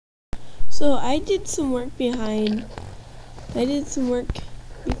So I did some work before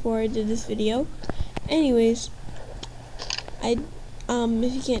I did this video. Anyways, if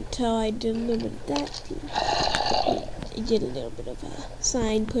you can't tell, I did a little bit of that too. I did a little bit of a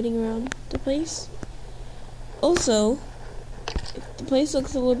sign putting around the place. Also, if the place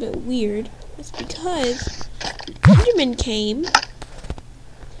looks a little bit weird, it's because Benjamin came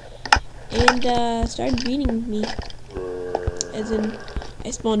and started beating me. As in, I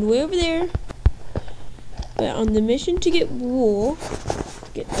spawned way over there, but on the mission to get wool,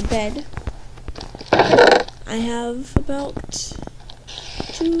 get a bed, I have about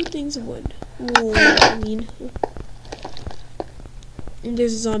 2 things of wood. Wool, I mean. And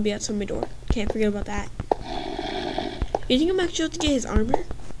there's a zombie outside my door. Can't forget about that. You think I'm actually able to get his armor?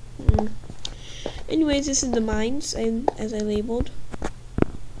 Anyways, this is the mines, as I labeled.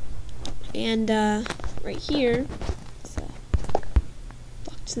 And right here, it's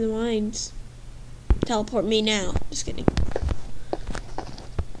locked in the mines. Teleport me now. Just kidding.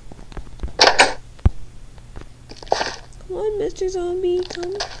 Come on, Mr. Zombie.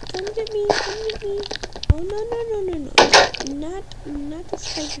 Come get me. Come get me. Oh, no. Not the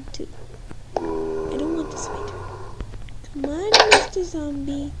spider too. I don't want the spider. Come on, Mr.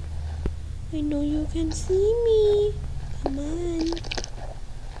 Zombie. I know you can see me. Come on.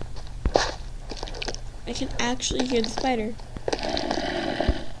 I can actually hear the spider.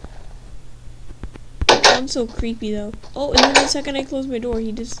 It sounds so creepy though. Oh, and then the second I close my door,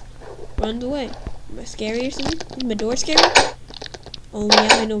 he just runs away. Am I scary or something? Is my door scary? Oh yeah,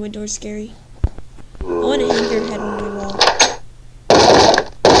 I know my door's scary. I want to hang your head on my wall.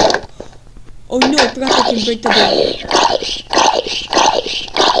 Oh no, I forgot I can break the door.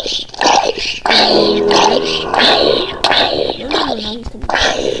 No, now he's coming.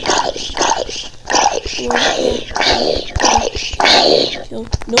 Kill.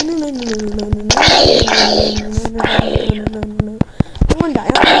 No. I wanna die.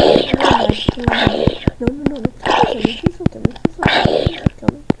 No. Please don't kill me.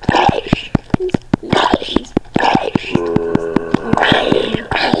 Please.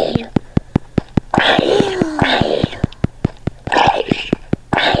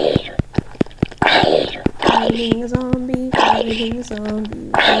 Fighting a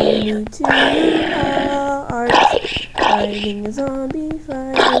zombie. I need 2 hearts. Fighting a zombie.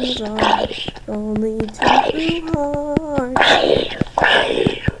 Only 2 hearts.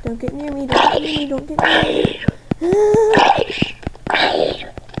 Don't get near me. Don't get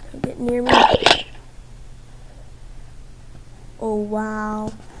near me. Oh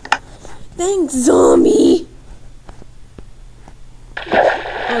wow. Thanks, zombie.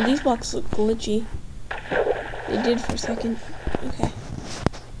 Oh, these blocks look glitchy. They did for a second. Okay.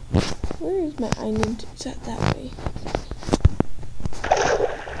 Where is my island? It's that way.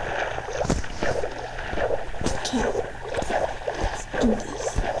 Okay. Let's do this.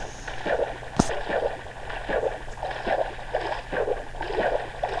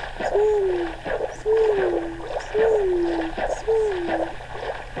 Swim.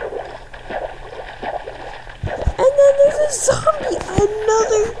 And then there's a zombie!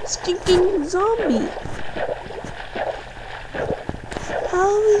 Another stinking zombie!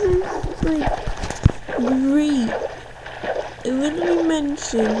 How is this, great? It literally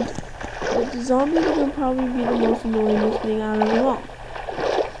mentioned that the zombies would probably be the most annoyingest thing out of them all.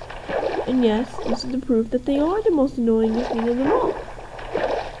 And yes, this is the proof that they are the most annoyingest thing of them all.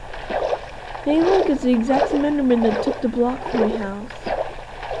 Hey look, it's the exact same Enderman that took the block from my house.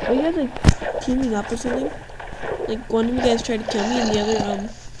 Are you guys teaming up or something? One of you guys tried to kill me and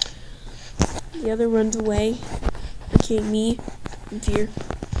the other runs away. Okay, me in fear.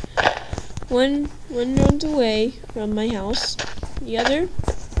 One runs away from my house. The other,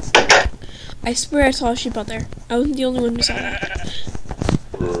 I swear I saw a sheep out there. I wasn't the only one who saw that.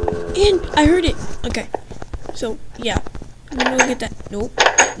 And I heard it. Okay. So yeah. I'm gonna go get that. Nope.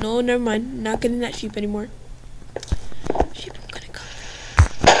 No, never mind. Not getting that sheep anymore. Sheep are gonna come.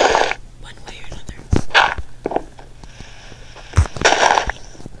 One way or another.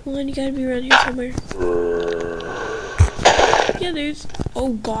 Come on, you gotta be around here somewhere. Yeah, there's.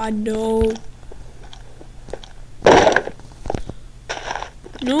 Oh god, no.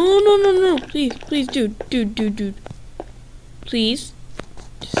 No. Please, dude. Please.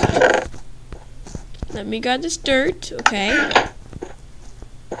 Just let me grab this dirt, okay?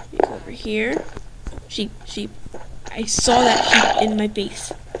 Go over here. Sheep. I saw that sheep in my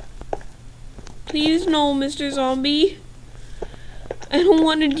face. Please no, Mr. Zombie. I don't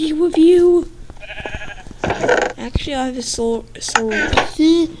want to deal with you. Actually, I have a sword. I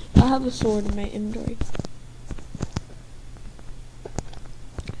have a sword in my inventory.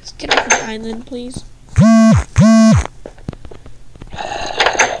 Just get off the island, please.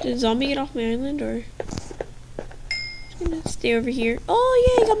 Did a zombie get off my island, or? I'm gonna stay over here. Oh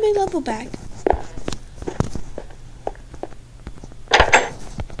yeah, I got my level back.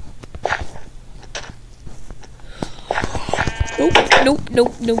 Nope.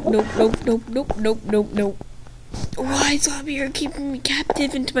 Why, zombie, are keeping me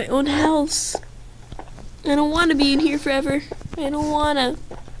captive into my own house? I don't want to be in here forever. I don't wanna.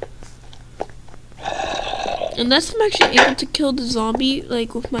 Unless I'm actually able to kill the zombie,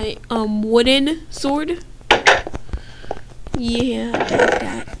 like with my wooden sword. Yeah, I doubt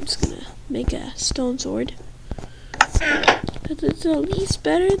that. I'm just gonna make a stone sword. Because it's at least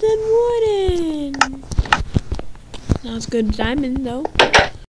better than wooden. Not as good as diamond, though.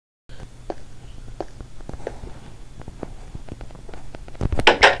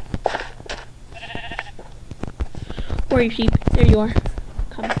 Where are you, sheep? There you are.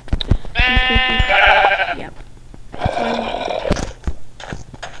 Come. Yep. That's what I want.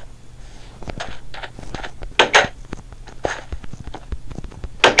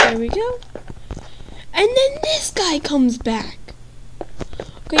 There we go. And then this guy comes back.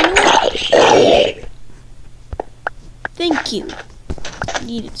 Okay, you know what? Thank you. I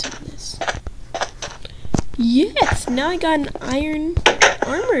needed some of this. Yes, now I got an iron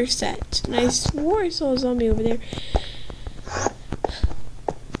armor set. And I swore I saw a zombie over there.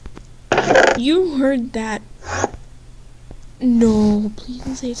 You heard that. No, please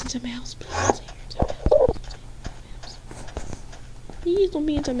don't say it's inside my house. Please don't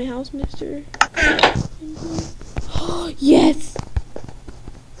be inside my house, mister. Yes!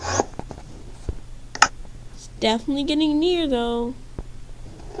 It's definitely getting near, though.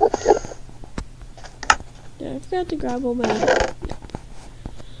 I forgot to grab all my...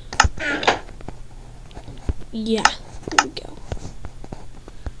 Yeah, there we go.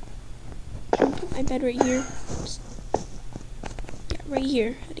 Put my bed right here. Yeah, right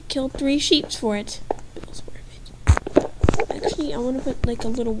here. I had to kill 3 sheep for it. It was worth it. Actually, I want to put like a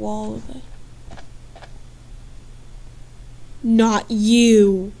little wall of it. Not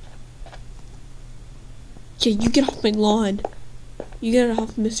you. Yeah, you get off my lawn. You get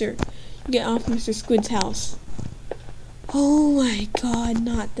off Mr. You get off Mr. Squid's house. Oh my god,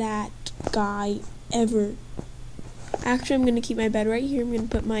 not that guy ever. Actually, I'm gonna keep my bed right here. I'm gonna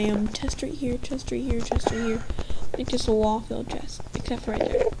put my chest right here, chest right here, chest right here. Make this a wall-filled chest, except for right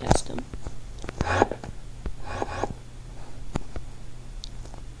there. That's dumb.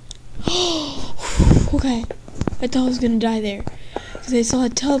 Okay, I thought I was gonna die there because I saw a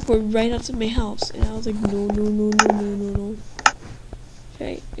teleport right outside my house, and I was like, no.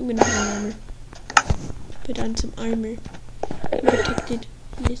 Okay, I'm gonna put on armor. Put on some armor. I'm protected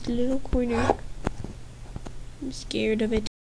in this little corner. I'm scared of it.